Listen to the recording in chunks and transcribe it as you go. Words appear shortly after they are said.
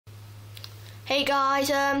Hey guys,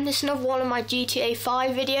 this is another one of my GTA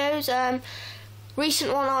 5 videos.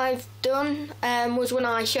 Recent one I've done was when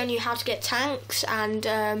I shown you how to get tanks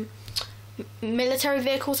and military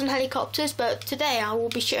vehicles and helicopters, but today I will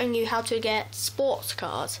be showing you how to get sports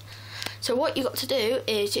cars. So what you got to do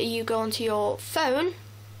is you go onto your phone,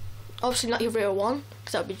 obviously not your real one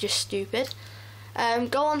because that would be just stupid.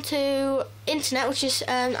 Go onto internet, which is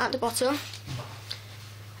at the bottom,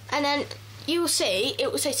 and then you will see,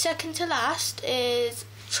 it will say second to last is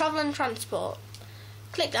travel and transport.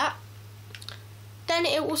 Click that. Then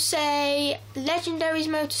it will say Legendaries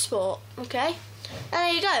Motorsport, okay? And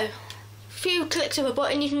there you go. A few clicks of a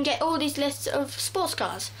button, you can get all these lists of sports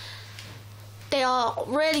cars. They are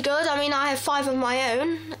really good. I mean, I have 5 of my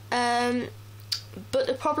own, but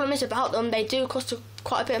the problem is about them, they do cost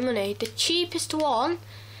quite a bit of money. The cheapest one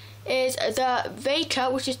is the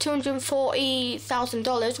Veka, which is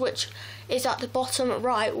 $240,000, which is at the bottom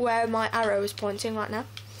right where my arrow is pointing right now.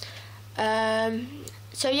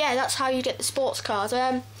 So yeah, that's how you get the sports cars.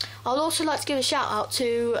 I'd also like to give a shout out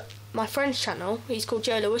to my friend's channel. He's called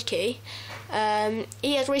Joe Lewicki.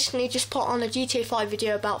 He has recently just put on a GTA 5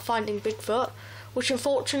 video about finding Bigfoot, which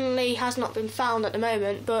unfortunately has not been found at the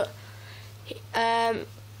moment, but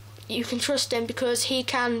you can trust him because he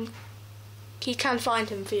can find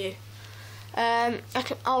him for you. I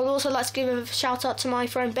would also like to give a shout out to my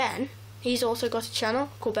friend Ben. He's also got a channel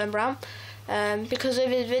called Ben Brown. Because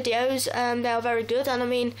of his videos, they are very good, and I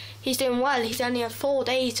mean, he's doing well. He's only had 4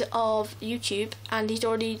 days of YouTube and he's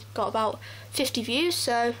already got about 50 views,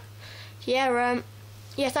 so yeah,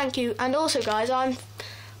 thank you. And also guys, I'm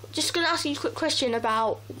just going to ask you a quick question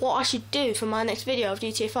about what I should do for my next video of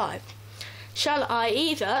GTA 5. Shall I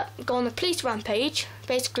either go on a police rampage,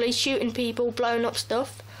 basically shooting people, blowing up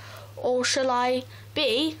stuff, or shall I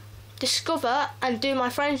discover and do my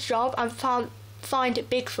friend's job and find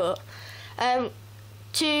Bigfoot?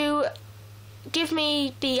 To give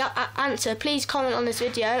me the answer, please comment on this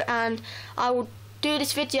video and I will do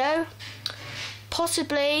this video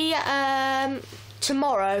possibly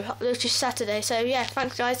tomorrow, which is Saturday. So yeah,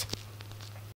 thanks guys.